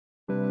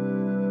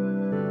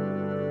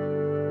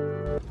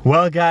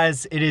Well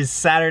guys, it is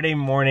Saturday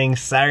morning.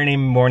 Saturday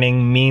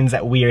morning means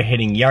that we are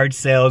hitting yard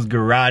sales,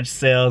 garage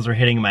sales, we're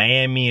hitting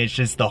Miami. It's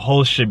just the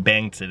whole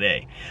shebang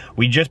today.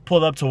 We just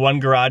pulled up to one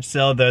garage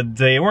sale.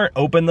 They weren't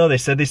open though. They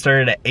said they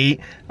started at 8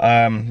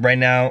 right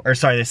now, or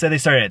sorry, they said they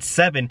started at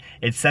 7.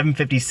 It's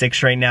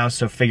 7:56 right now,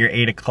 so figure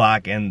 8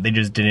 o'clock, and they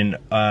just didn't,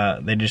 I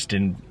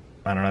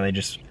don't know,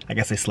 I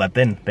guess they slept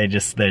in.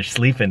 They're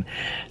sleeping.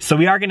 So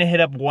we are gonna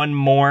hit up one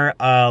more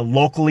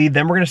locally,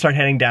 then we're gonna start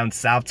heading down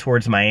south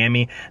towards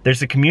Miami.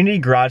 There's a community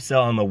garage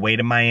sale on the way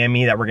to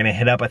Miami that we're gonna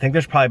hit up. I think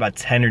there's probably about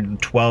 10 or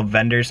 12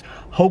 vendors,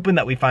 hoping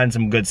that we find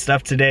some good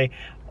stuff today.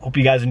 Hope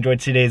you guys enjoyed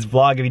today's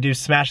vlog. If you do,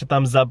 smash the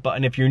thumbs up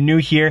button. If you're new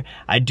here,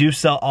 I do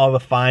sell all the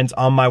finds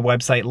on my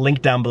website,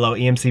 link down below,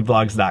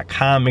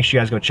 emcvlogs.com. Make sure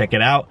you guys go check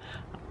it out.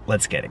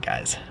 Let's get it,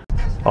 guys.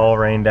 All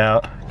rained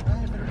out.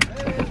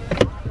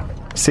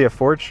 See a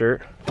Ford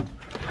shirt,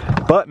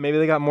 but maybe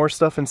they got more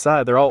stuff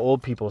inside. They're all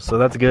old people, so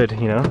that's good,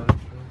 you know.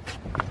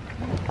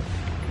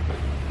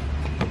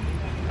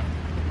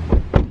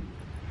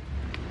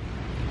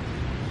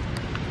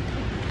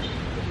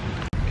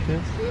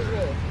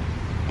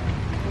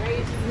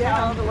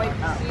 Yeah, all the way to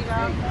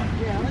Cedar.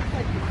 Yeah, looks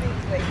like the big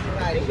place to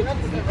ride. You have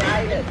to be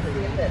riding to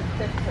see this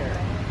picture.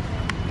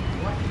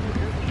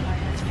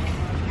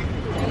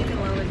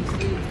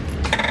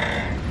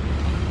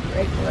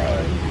 Great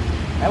place.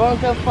 I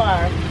won't go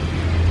far.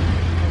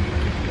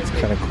 It's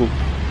kind of cool.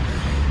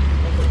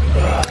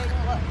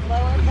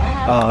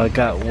 Oh, it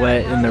got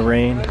wet in the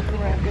rain,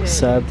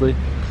 sadly.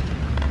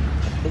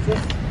 Is this?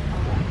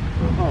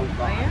 Oh,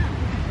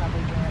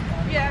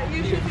 yeah,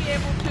 you should be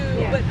able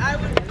to, but I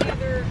would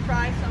either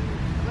try some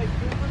like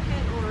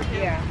lubricant or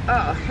him. yeah.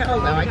 Oh, hell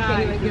no, I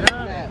can't even get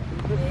on it.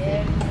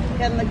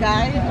 Can the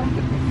guy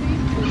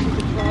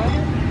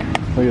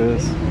Look at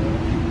this.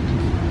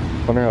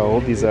 Wonder how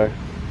old these are.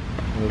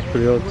 That's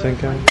pretty old tin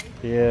can.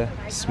 Yeah,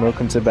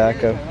 smoking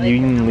tobacco.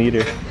 Union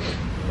leader.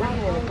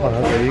 Oh,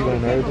 that's illegal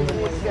and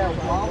everything.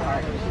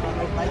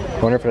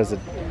 Wonder if it has a...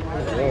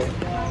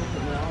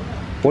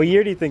 What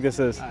year do you think this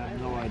is? I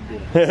have no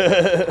idea.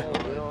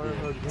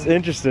 It's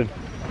interesting.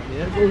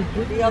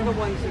 The other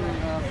ones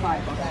are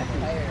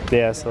 5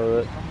 Yeah, I saw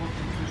that.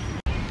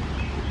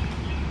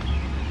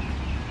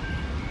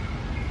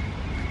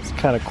 It's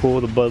kind of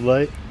cool, the Bud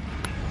Light.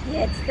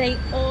 Yes, they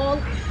all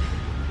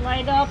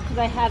light up because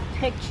I have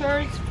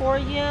pictures for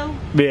you.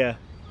 Yeah.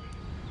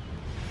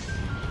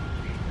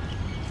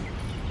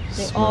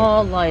 They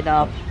all light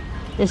up.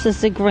 This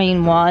is the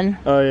green one.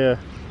 Oh yeah.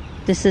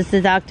 This is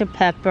the Dr.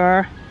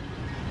 Pepper.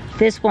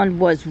 This one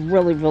was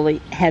really, really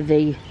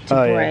heavy to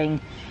bring. Yeah.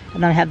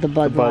 And I have the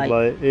Bud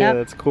Light. Yeah,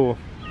 that's cool.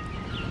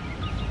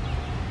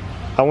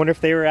 I wonder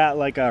if they were at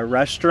like a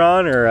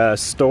restaurant or a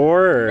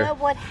store or... You know,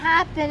 what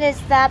happened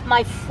is that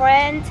my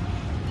friend,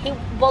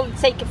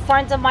 it's like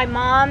friends of my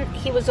mom,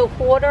 he was a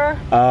hoarder.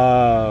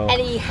 Oh. And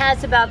he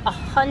has about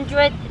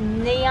 100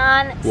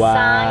 neon signs.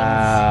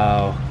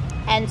 Wow.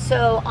 And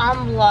so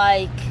I'm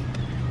like...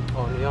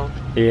 Oh, neon?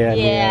 Yeah.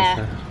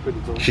 Yeah.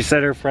 Pretty cool. She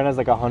said her friend has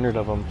like 100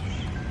 of them.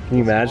 Can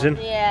you imagine?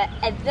 Yeah,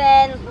 and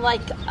then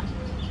like,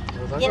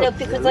 you know,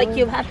 because like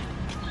you have,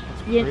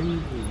 you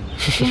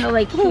know,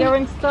 like here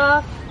and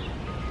stuff,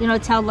 you know,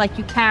 it's how like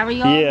you carry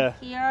them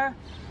here.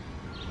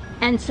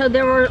 And so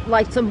there were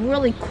like some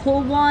really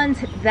cool ones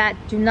that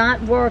do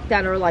not work,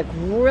 that are like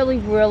really,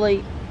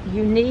 really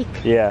unique.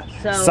 Yeah.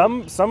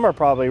 So some are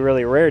probably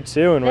really rare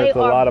too and worth a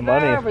lot of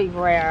money. They are very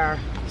rare.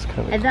 It's kind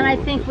of and cool. then I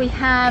think we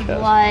have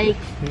like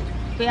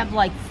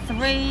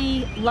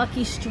 3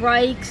 Lucky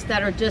Strikes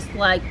that are just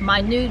like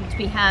minute.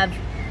 We have,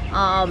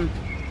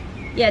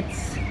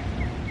 it's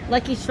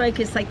Lucky Strike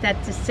is like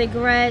that, the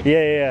cigarette.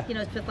 Yeah. You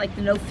know, it's with like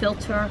the no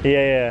filter.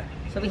 Yeah.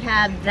 So we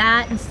have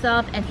that and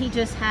stuff, and he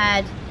just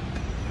had.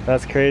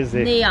 That's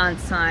crazy. Neon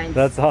signs.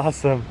 That's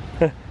awesome.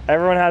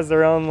 Everyone has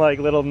their own like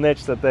little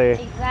niche that they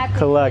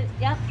collect.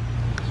 Yep.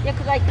 Yeah,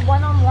 because like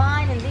one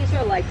online, and these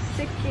are like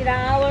 $60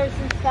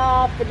 and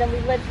stuff, but then we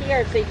live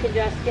here, so you can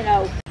just, you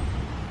know.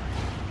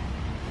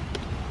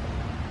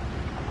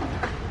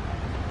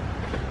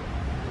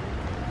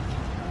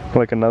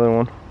 Like another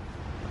one.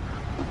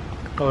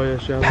 Oh yeah,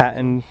 sure.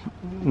 Patent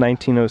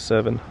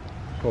 1907.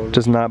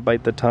 Does not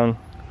bite the tongue.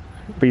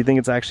 But you think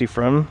it's actually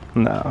from?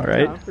 No,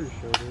 right? Yeah, I'm pretty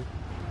sure, dude.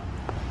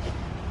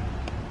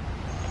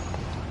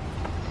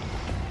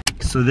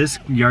 So this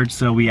yard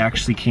sale we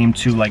actually came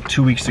to like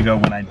 2 weeks ago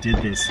when I did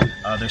this.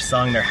 They're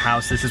selling their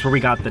house. This is where we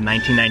got the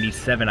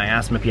 1997. I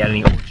asked them if he had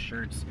any old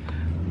shirts.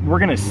 We're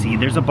gonna see.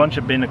 There's a bunch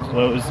of bin of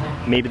clothes.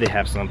 Maybe they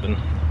have something.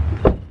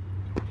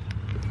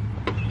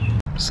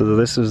 So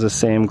this is the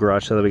same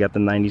garage sale that we got the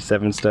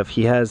 97 stuff.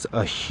 He has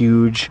a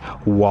huge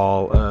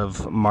wall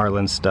of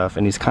Marlin stuff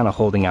and he's kind of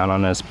holding out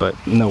on us, but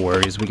no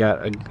worries. We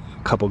got a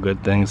couple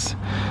good things.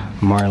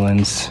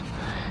 Marlins,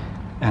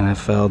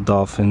 NFL,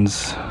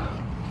 Dolphins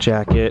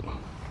jacket.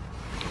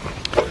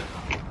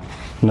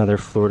 Another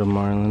Florida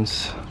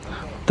Marlins.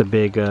 The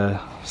big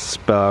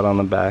spout on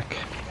the back.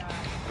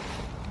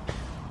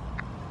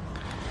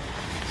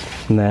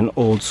 And then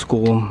old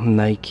school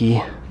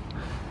Nike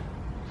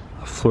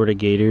Florida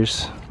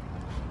Gators.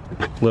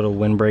 little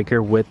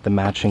windbreaker with the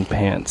matching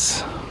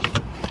pants.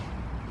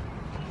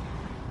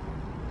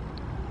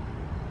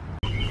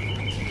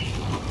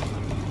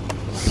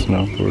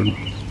 Snowboard,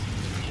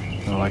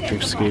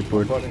 electric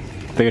skateboard.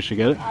 Think I should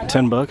get it?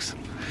 10 bucks? I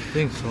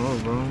think so,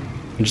 bro.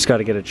 You just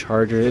gotta get a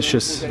charger. It's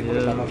just,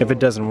 if it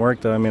doesn't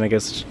work though, I mean, I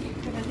guess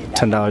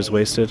 $10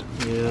 wasted.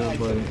 Yeah,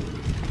 but I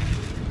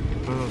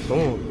don't know,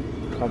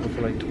 someone caught it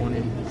for like 20.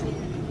 Did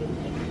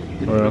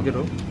you pick it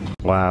up?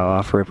 Wow,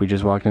 off rip, we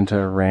just walked into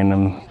a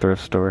random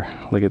thrift store.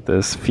 Look at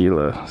this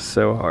Fila,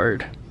 so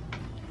hard.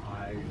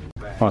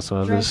 Also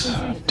have this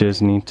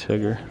Disney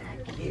Tigger.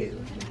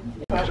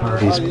 Look at all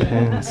these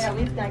pins. Yeah,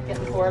 we've got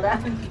getting poured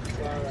out.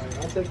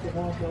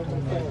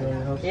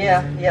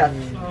 Yeah, yeah.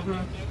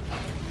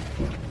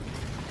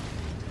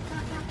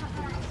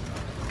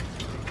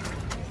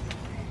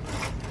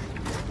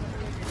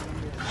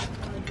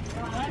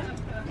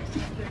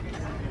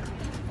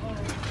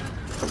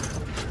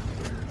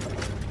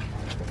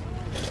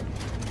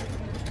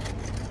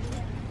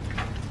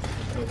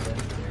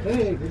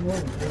 Hey, good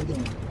morning. How you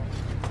doing?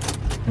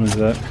 What is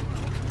that?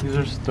 These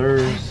are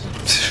stirs.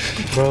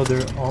 Bro,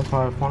 they're all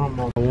probably fun of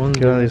them. Look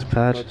at all these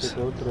patches.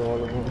 Go through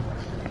all of them.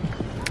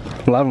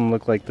 A lot of them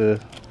look like the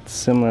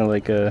similar,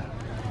 like a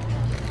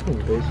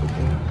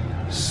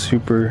Basically.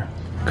 super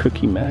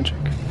cookie magic.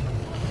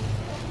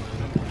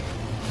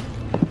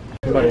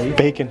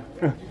 Bacon.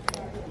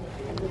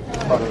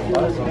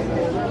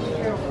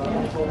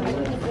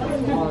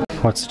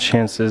 What's the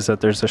chances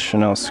that there's a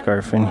Chanel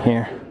scarf in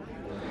here?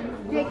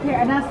 Take care,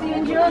 and I'll see you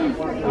in June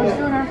or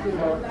sooner.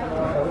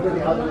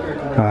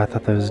 Oh, I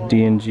thought that was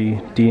D&G,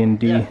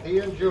 D&D. Yeah?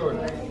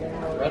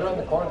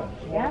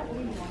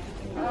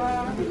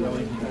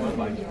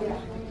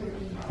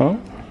 Huh?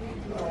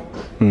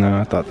 No,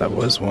 I thought that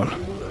was one.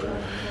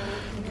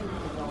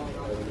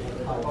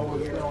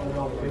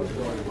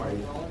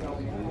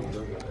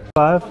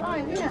 $5?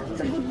 Fine, yeah,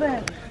 it's a good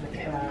bag.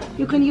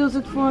 You can use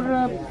it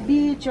for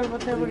beach or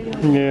whatever you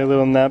want. Yeah, a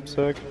little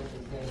knapsack.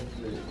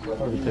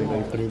 Probably take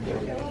like 3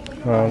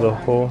 bags. The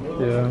hole.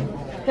 Yeah.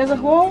 There's a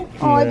hole?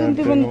 Oh, I didn't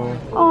big even. hole.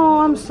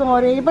 Oh, I'm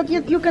sorry, but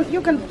you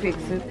can fix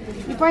it.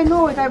 If I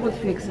know it, I would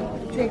fix it.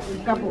 It takes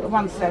a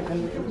 1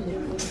 second.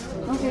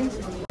 Okay.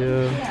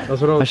 Yeah.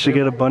 That's what I was I should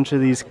get a bunch of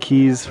these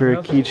keys for a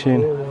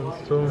keychain.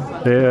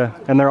 Yeah,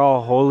 and they're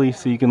all holy,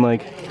 so you can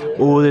like.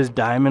 Oh, this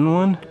diamond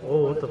one.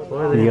 Oh, what the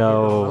fuck?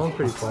 Yo, That one's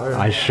pretty fire.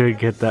 I should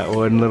get that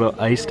one. Little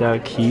iced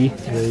out key.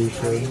 Yeah, you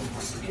should.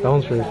 That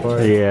one's pretty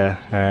fire. Yeah.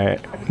 All right.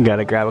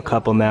 Gotta grab a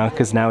couple now,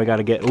 cause now we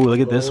gotta get. Oh, look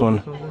at this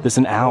one. This is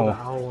an owl.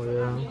 Owl,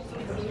 yeah.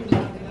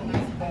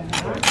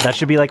 That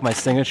should be like my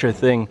signature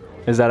thing.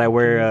 Is that I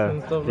wear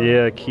And stuff, right?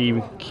 yeah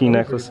key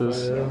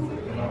necklaces.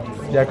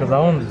 Yeah, cause that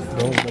one's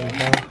dope.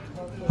 Man.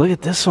 Look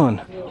at this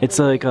one. It's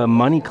like a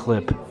money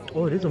clip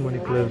Oh, it is a money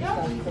clip.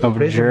 of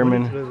Based on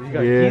German. money clip. You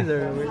got Yeah. keys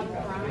there.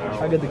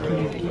 I got the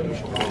keys.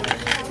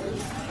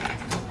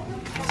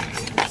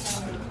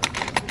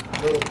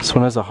 This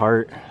one has a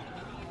heart.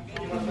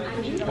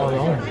 Oh,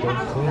 that one's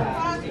dope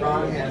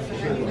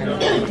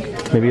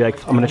too. Maybe like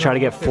I'm gonna try to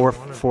get four.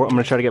 I'm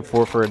gonna try to get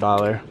 4 for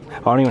 $1. I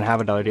don't even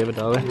have $1. Do you have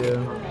 $1? Yeah.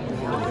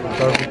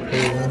 That was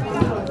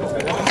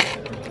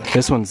crazy.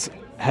 This one's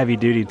heavy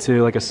duty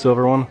too, like a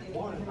silver one.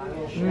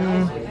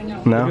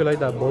 No. You like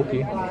that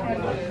bulky.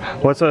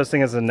 What's this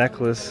thing as a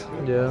necklace?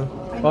 Yeah.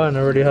 Oh, and it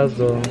already has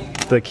the.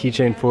 The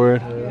keychain for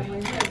it.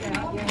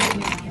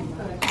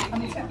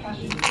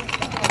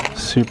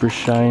 Super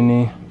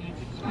shiny.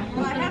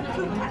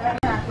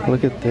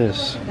 Look at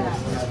this.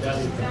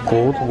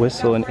 Gold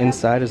whistle and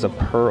inside is a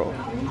pearl.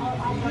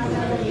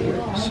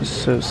 This is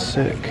so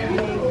sick.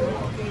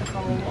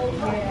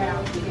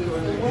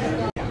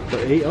 The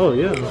 8? Oh,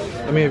 yeah.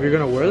 I mean, if you're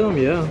gonna wear them,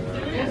 yeah.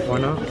 Why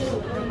not?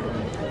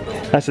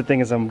 That's the thing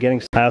is I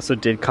also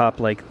did cop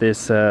like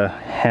this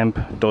hemp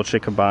Dolce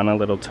 & Gabbana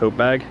little tote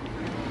bag.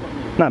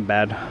 Not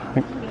bad.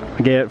 I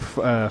get it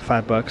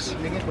 $5.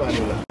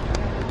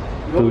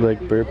 Blue like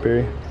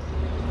Burberry.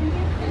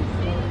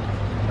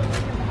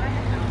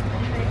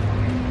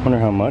 Wonder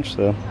how much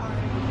though.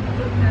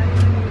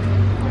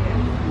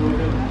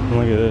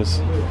 Look at this.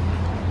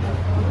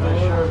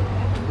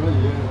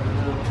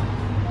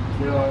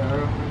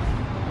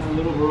 A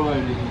little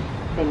variety.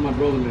 Friend of my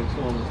brother makes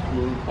all this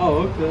food. Oh,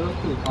 okay. That's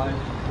pretty high.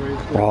 Very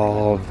cool.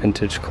 All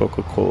vintage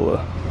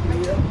Coca-Cola.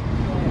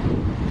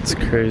 It's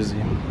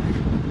crazy.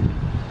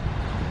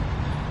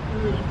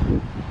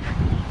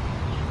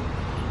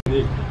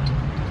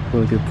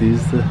 Look at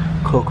these, the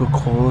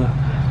Coca-Cola.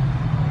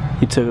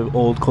 He took an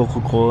old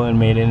Coca-Cola and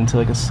made it into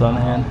like a sun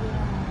hand.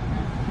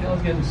 I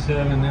was getting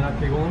 7, and then I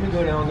figured, well, let me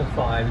go down to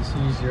 5. It's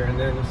easier, and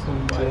then it's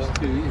some buys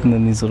 2. And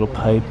then these little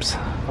pipes.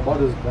 How about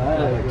this bag?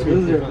 Like This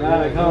is your different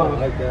bag, bags, huh?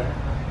 like that.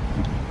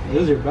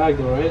 This is your bag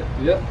though, right?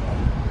 Yep.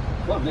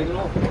 What? Make it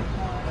off.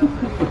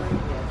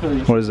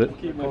 What is it?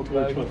 Keep my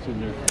toy trucks in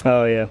there.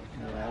 Oh yeah.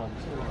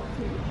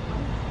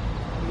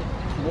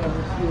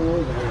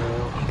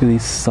 Look at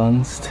these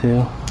suns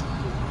too.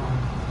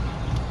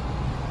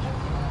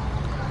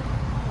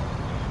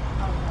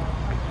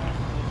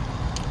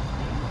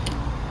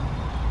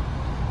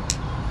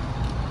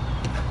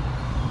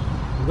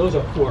 those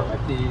are 4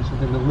 like these, and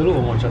then the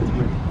little ones are 3.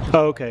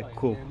 Oh, okay,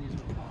 cool.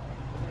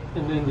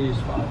 And then these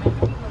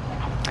 5.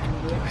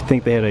 I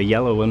think they had a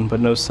yellow one, but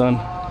no sun.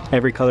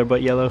 Every color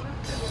but yellow.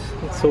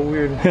 It's so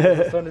weird.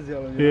 The sun is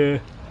yellow. Yeah.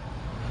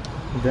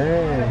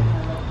 Dang.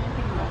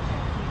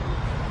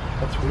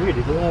 That's weird.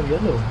 It doesn't have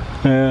yellow.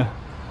 Yeah.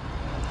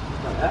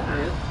 Not that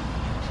bad.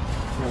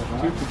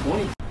 2 for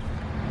 20.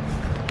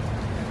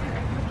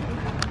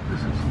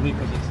 This is me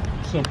because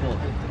it's simple.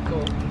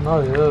 Oh,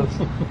 yes.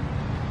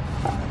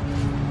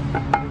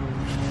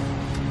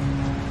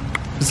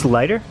 Is it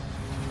lighter?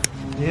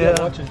 Yeah.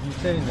 Watch it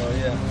butane though,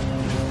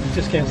 yeah. You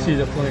just can't see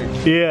the flame.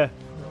 Yeah.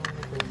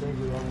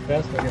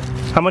 Fast, I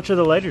guess. How much are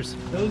the lighters?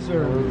 Those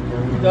are,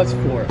 that's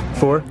 4.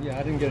 4? Yeah,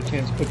 I didn't get a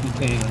chance to put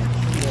butane on.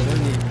 Yeah, they're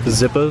neat. The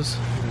Zippos?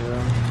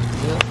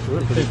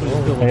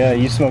 Yeah. Yeah,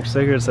 you smoke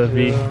cigarettes, that'd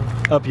be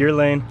up your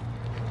lane.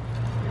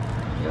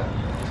 Yeah,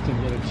 just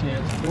didn't get a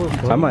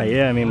chance. I might,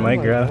 yeah, I mean,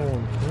 might grab.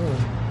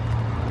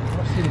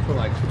 I've seen it for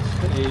like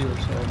 8 or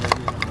so,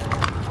 maybe.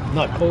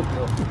 Not cold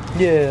though.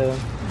 Yeah.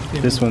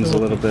 This one's a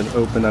little bit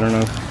open, I don't know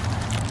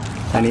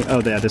if any,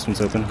 oh yeah, this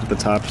one's open at the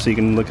top so you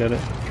can look at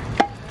it.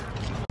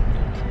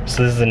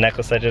 So this is the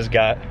necklace I just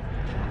got.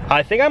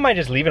 I think I might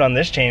just leave it on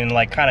this chain and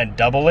like kind of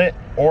double it,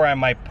 or I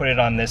might put it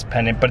on this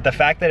pendant, but the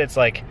fact that it's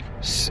like,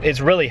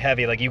 it's really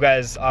heavy, like you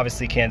guys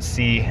obviously can't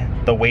see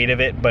the weight of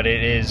it, but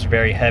it is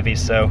very heavy,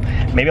 so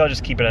maybe I'll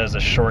just keep it as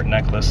a short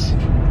necklace.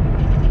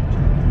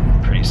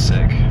 Pretty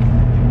sick.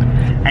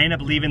 I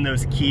ended up leaving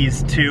those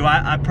keys too.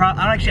 I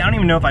don't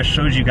even know if I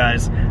showed you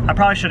guys. I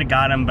probably should have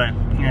got them, but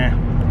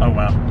oh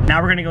well.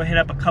 Now we're gonna go hit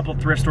up a couple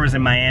thrift stores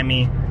in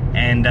Miami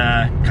and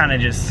kind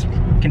of just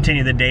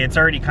continue the day. It's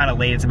already kind of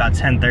late, it's about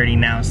 10:30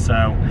 now,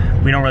 so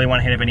we don't really want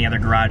to hit up any other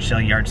garage sale,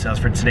 yard sales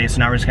for today, so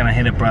now we're just gonna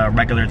hit up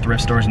regular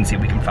thrift stores and see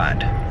what we can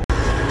find.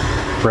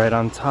 Right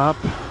on top,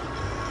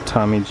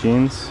 Tommy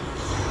jeans.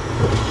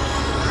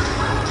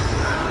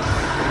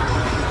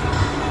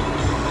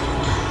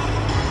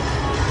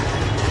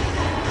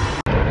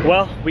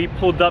 Well, we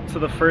pulled up to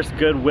the first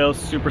Goodwill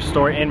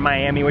Superstore in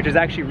Miami, which is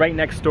actually right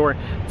next door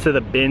to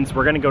the bins.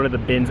 We're gonna go to the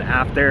bins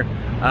after.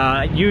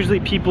 Usually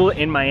people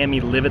in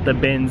Miami live at the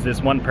bins. This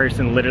one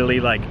person literally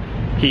like,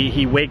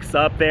 he wakes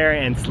up there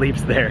and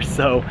sleeps there.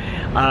 So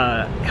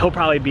he'll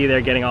probably be there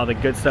getting all the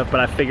good stuff, but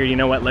I figured, you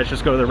know what, let's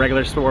just go to the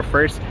regular store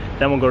first,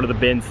 then we'll go to the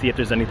bins, see if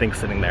there's anything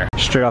sitting there.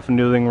 Straight off a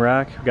noodling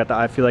rack, we got the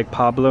I Feel Like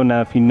Pablo.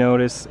 Now if you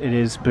notice, it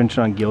is printed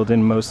on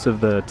Gildan. Most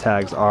of the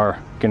tags are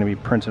gonna be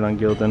printed on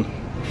Gildan.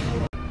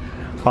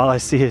 All I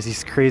see is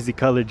these crazy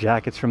colored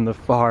jackets from the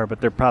far,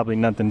 but they're probably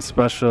nothing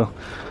special.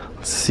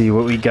 Let's see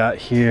what we got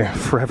here.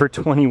 Forever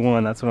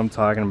 21, that's what I'm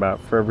talking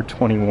about. Forever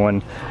 21.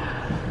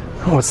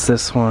 What's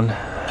this one?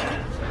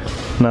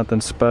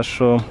 Nothing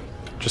special.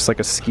 Just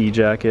like a ski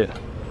jacket.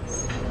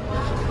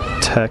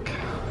 Tech.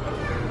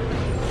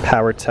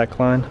 Power Tech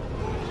line.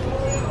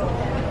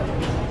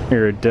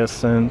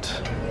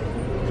 Iridescent.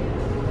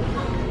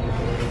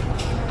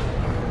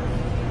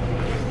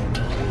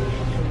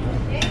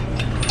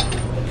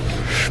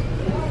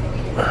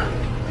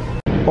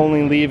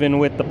 Only leaving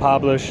with the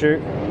Pablo shirt.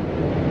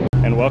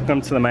 And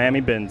welcome to the Miami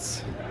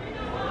bins.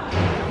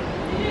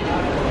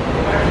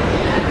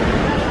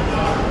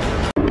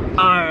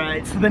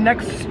 Alright, so the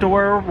next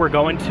store we're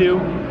going to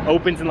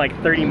opens in like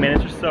 30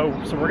 minutes or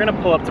so. So we're gonna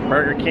pull up to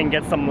Burger King,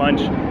 get some lunch,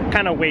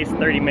 kind of waste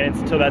 30 minutes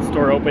until that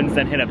store opens,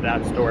 then hit up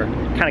that store,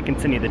 kind of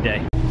continue the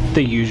day.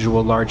 The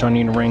usual large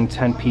onion ring,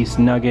 10-piece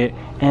nugget,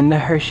 and the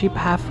Hershey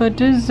pie for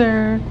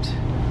dessert.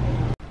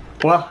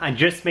 Well, I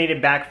just made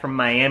it back from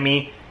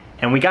Miami,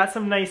 and we got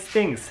some nice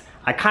things.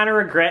 I kind of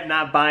regret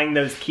not buying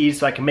those keys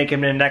so I can make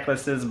them into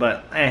necklaces,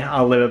 but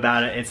I'll live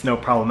about it. It's no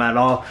problem at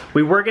all.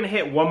 We were gonna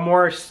hit one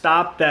more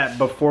stop that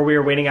before we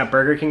were waiting at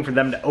Burger King for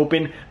them to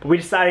open, but we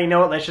decided, you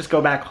know what, let's just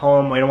go back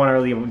home. We don't want to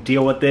really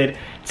deal with it.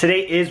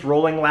 Today is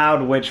Rolling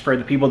Loud, which for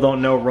the people who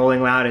don't know,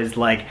 Rolling Loud is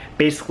like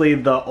basically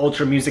the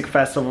ultra music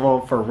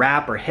festival for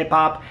rap or hip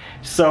hop.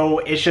 So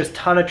it's just a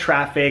ton of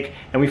traffic,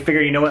 and we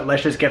figured, you know what,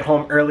 let's just get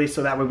home early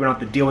so that way we don't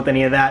have to deal with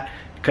any of that,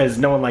 because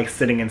no one likes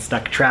sitting in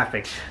stuck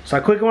traffic. So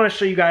I quickly want to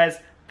show you guys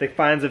the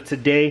finds of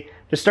today.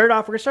 To start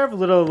off, we're gonna start with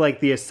a little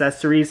like the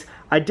accessories.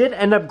 I did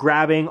end up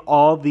grabbing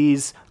all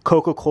these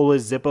Coca-Cola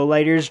Zippo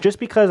lighters just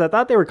because I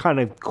thought they were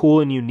kind of cool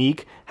and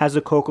unique. Has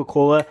a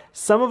Coca-Cola.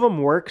 Some of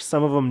them work,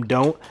 some of them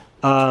don't.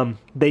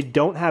 They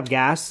don't have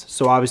gas,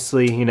 so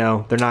obviously, you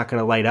know, they're not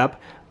gonna light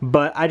up.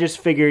 But I just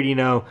figured, you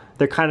know,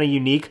 they're kind of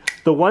unique.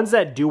 The ones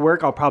that do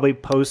work, I'll probably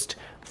post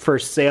for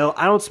sale.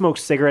 I don't smoke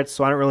cigarettes,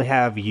 so I don't really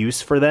have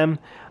use for them.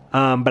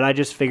 But I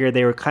just figured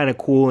they were kind of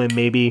cool and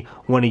maybe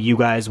one of you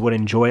guys would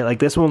enjoy it. Like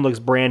this one looks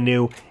brand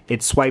new.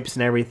 It swipes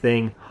and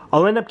everything.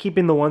 I'll end up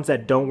keeping the ones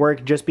that don't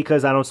work just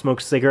because I don't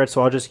smoke cigarettes,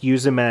 so I'll just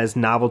use them as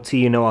novelty.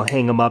 You know, I'll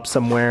hang them up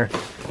somewhere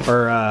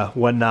or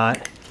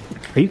whatnot.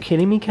 Are you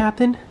kidding me,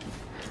 Captain?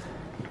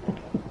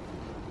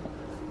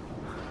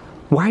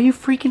 Why are you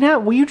freaking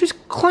out? Well, you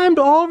just climbed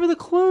all over the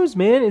clothes,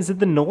 man. Is it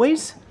the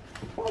noise?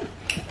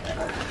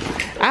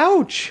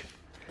 Ouch!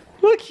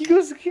 Look, he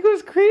goes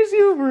crazy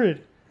over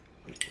it.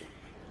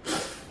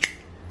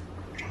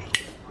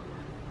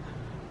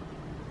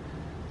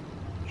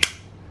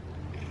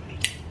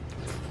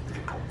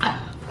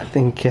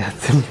 Nothing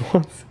Captain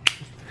wants.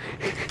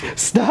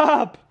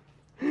 Stop!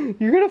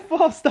 You're gonna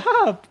fall.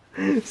 Stop!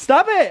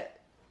 Stop it!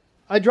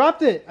 I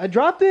dropped it. I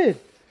dropped it.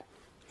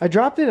 I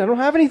dropped it. I don't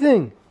have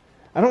anything.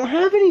 I don't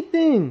have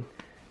anything.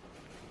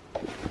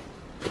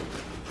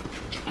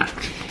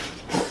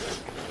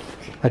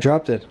 I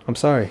dropped it. I'm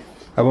sorry.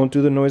 I won't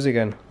do the noise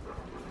again.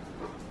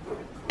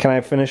 Can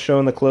I finish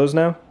showing the clothes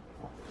now?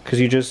 Because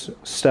you just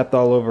stepped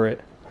all over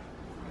it.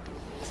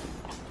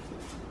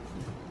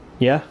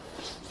 Yeah?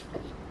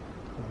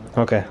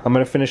 Okay, I'm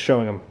gonna finish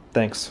showing them.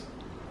 Thanks.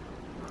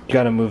 You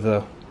gotta move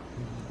though.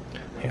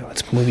 Here,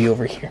 let's move you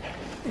over here.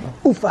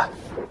 Oofa!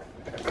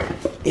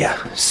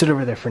 Yeah, sit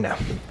over there for now.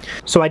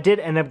 So I did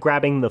end up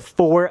grabbing the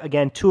 4.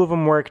 Again, 2 of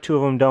them work, 2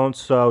 of them don't,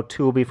 so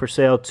 2 will be for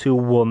sale, 2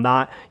 will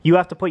not. You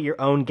have to put your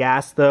own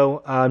gas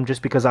though,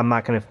 just because I'm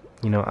not gonna,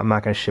 you know, I'm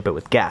not gonna ship it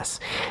with gas.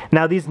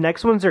 Now these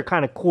next ones are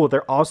kind of cool.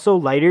 They're also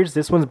lighters.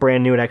 This one's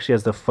brand new. It actually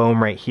has the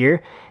foam right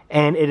here.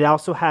 And it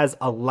also has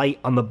a light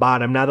on the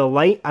bottom. Now the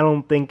light I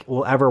don't think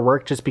will ever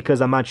work just because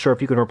I'm not sure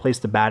if you can replace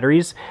the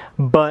batteries,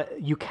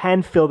 but you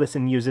can fill this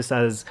and use this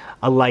as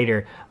a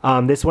lighter.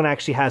 This one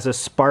actually has a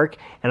spark,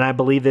 and I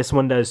believe this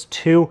one does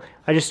too.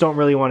 I just don't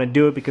really want to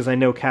do it because I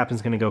know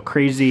Captain's gonna go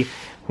crazy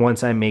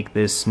once I make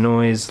this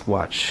noise.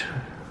 Watch.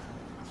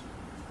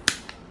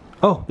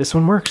 Oh, this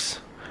one works.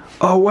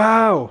 Oh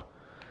wow!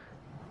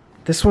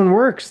 This one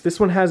works. This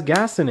one has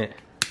gas in it.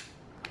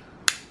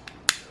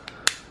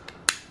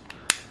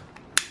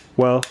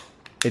 Well,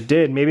 it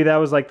did. Maybe that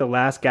was like the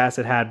last gas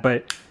it had,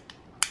 but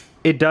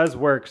it does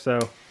work, so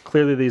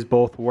clearly these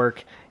both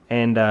work,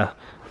 and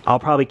I'll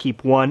probably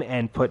keep one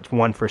and put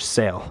one for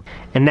sale.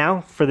 And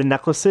now for the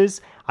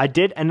necklaces, I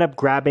did end up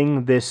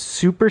grabbing this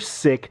super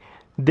sick,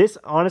 this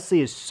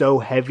honestly is so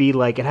heavy,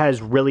 like it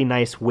has really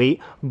nice weight,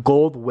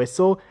 gold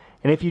whistle,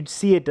 and if you'd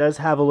see it does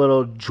have a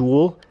little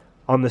jewel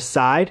on the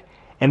side.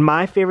 And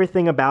my favorite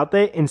thing about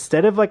that,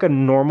 instead of like a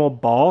normal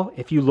ball,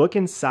 if you look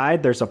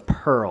inside, there's a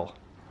pearl.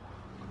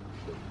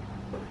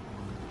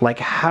 Like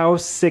how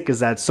sick is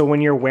that? So when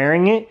you're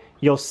wearing it,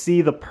 you'll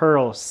see the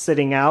pearl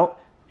sitting out,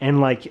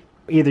 and like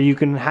either you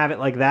can have it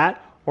like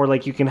that, or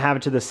like you can have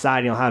it to the side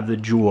and you'll have the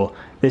jewel.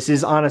 This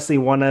is honestly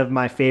one of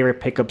my favorite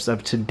pickups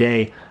of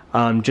today,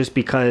 just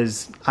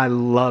because I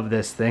love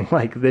this thing.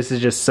 Like this is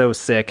just so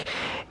sick.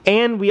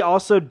 And we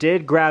also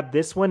did grab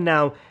this one.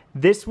 Now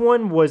this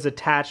one was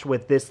attached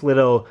with this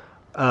little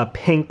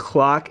pink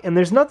clock, and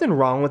there's nothing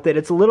wrong with it.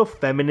 It's a little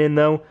feminine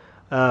though,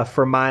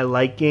 for my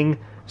liking.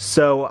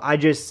 So I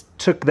just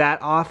took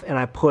that off and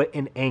I put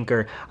an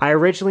anchor. I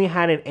originally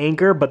had an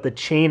anchor, but the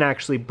chain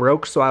actually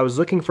broke, so I was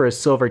looking for a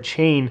silver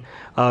chain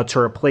to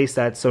replace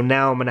that. So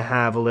now I'm gonna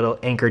have a little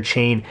anchor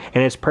chain,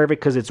 and it's perfect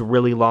because it's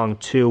really long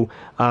too,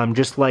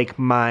 just like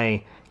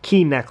my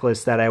key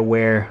necklace that I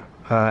wear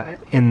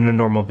in the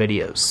normal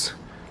videos.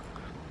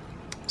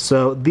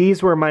 So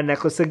these were my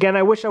necklace. Again,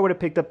 I wish I would have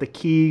picked up the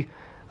key,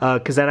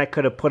 because then I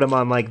could have put them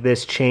on like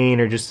this chain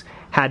or just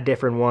had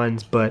different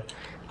ones, but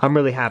I'm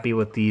really happy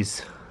with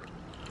these.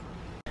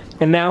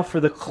 And now for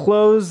the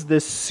clothes,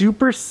 this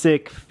super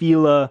sick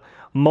Fila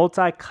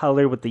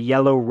multicolored with the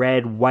yellow,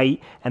 red,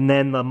 white, and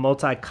then the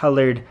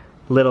multicolored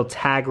little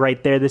tag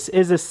right there. This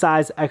is a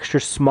size extra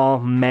small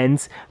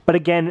men's, but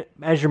again,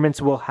 measurements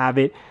will have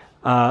it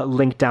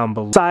linked down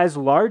below. Size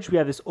large, we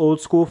have this old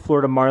school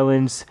Florida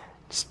Marlins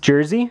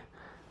jersey.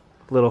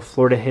 Little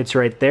Florida hits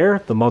right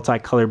there, the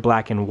multicolored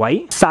black and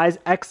white. Size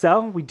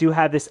XL, we do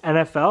have this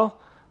NFL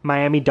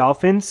Miami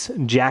Dolphins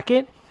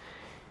jacket.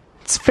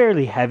 It's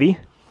fairly heavy.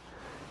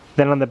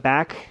 Then on the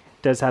back,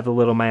 it does have the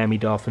little Miami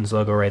Dolphins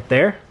logo right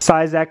there.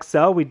 Size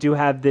XL, we do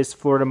have this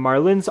Florida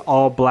Marlins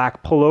all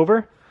black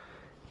pullover.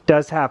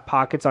 Does have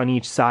pockets on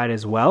each side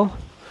as well,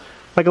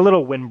 like a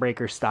little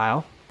windbreaker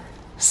style.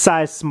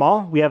 Size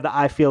small, we have the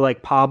I Feel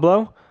Like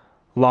Pablo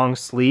long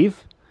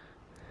sleeve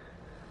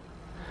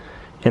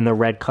in the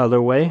red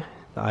colorway.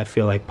 I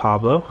Feel Like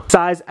Pablo.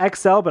 Size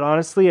XL, but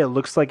honestly, it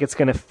looks like it's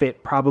gonna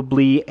fit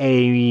probably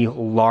a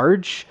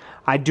large.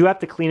 I do have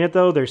to clean it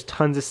though. There's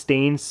tons of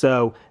stains,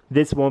 so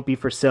this won't be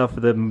for sale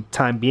for the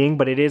time being,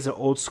 but it is an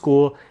old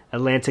school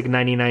Atlantic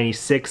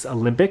 1996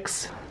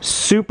 Olympics.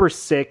 Super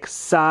sick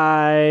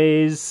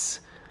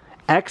size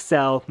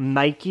XL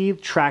Nike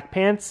track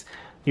pants.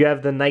 You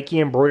have the Nike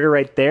embroidery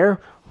right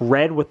there,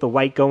 red with the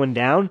white going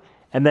down,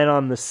 and then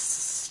on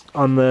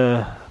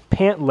the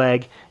pant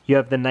leg, you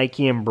have the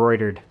Nike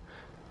embroidered.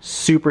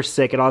 Super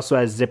sick. It also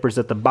has zippers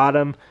at the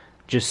bottom.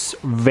 Just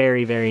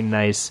very, very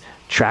nice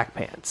track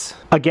pants.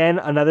 Again,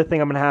 another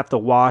thing I'm gonna have to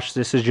wash.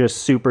 This is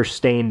just super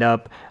stained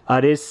up.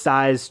 It is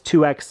size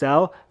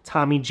 2XL,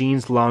 Tommy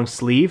Jeans long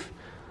sleeve.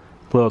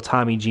 Little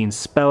Tommy Jeans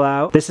spell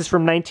out. This is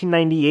from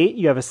 1998.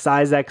 You have a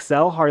size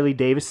XL, Harley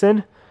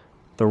Davidson,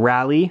 the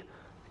Rally,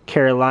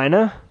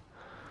 Carolina.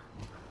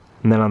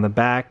 And then on the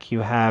back, you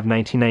have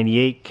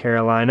 1998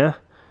 Carolina,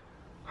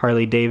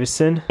 Harley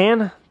Davidson.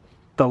 And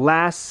the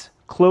last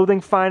clothing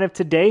find of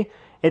today,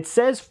 it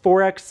says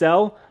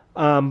 4XL,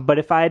 but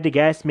if I had to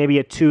guess, maybe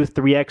a 2,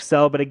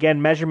 3XL, but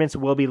again, measurements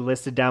will be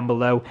listed down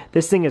below.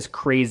 This thing is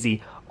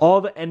crazy. all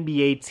the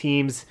NBA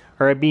teams,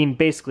 or I mean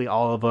basically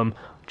all of them,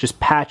 just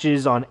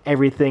patches on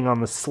everything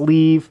on the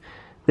sleeve.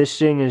 This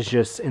thing is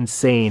just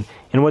insane.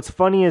 And what's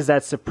funny is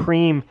that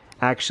Supreme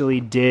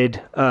actually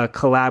did a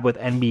collab with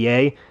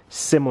NBA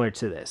similar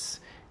to this.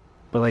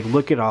 But like,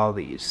 look at all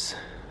these.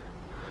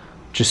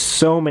 Just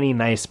so many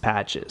nice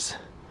patches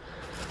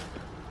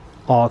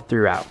all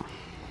throughout.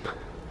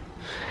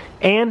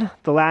 And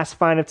the last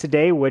find of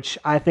today, which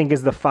I think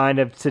is the find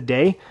of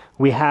today,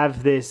 we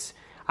have this,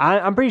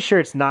 I'm pretty sure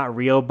it's not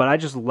real, but I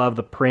just love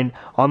the print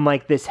on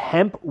like this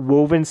hemp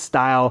woven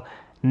style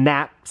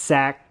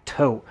knapsack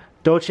tote.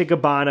 Dolce &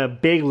 Gabbana,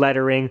 big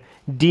lettering,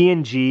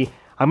 D&G.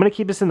 I'm going to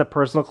keep this in the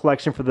personal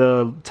collection for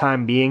the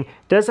time being.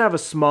 It does have a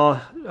small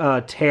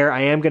tear.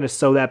 I am going to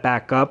sew that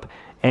back up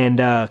and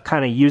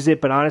kind of use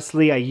it, but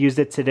honestly, I used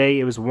it today.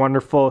 It was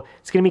wonderful.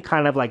 It's going to be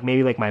kind of like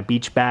maybe like my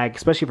beach bag,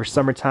 especially for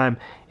summertime.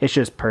 It's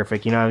just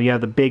perfect. You know, you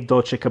have the big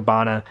Dolce &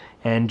 Gabbana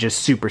and just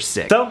super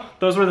sick. So,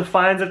 those were the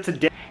finds of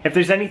today. If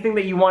there's anything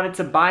that you wanted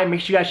to buy,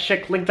 make sure you guys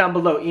check the link down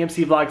below,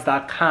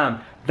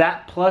 emcvlogs.com.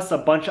 That plus a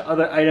bunch of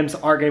other items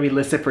are going to be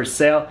listed for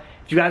sale.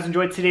 If you guys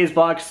enjoyed today's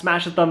vlog,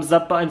 smash the thumbs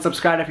up button,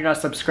 subscribe if you're not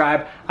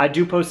subscribed. I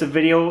do post a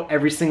video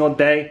every single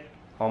day,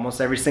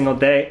 almost every single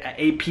day at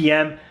 8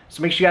 p.m.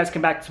 So make sure you guys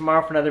come back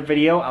tomorrow for another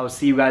video. I will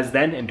see you guys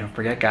then, and don't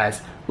forget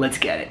guys, let's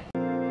get it.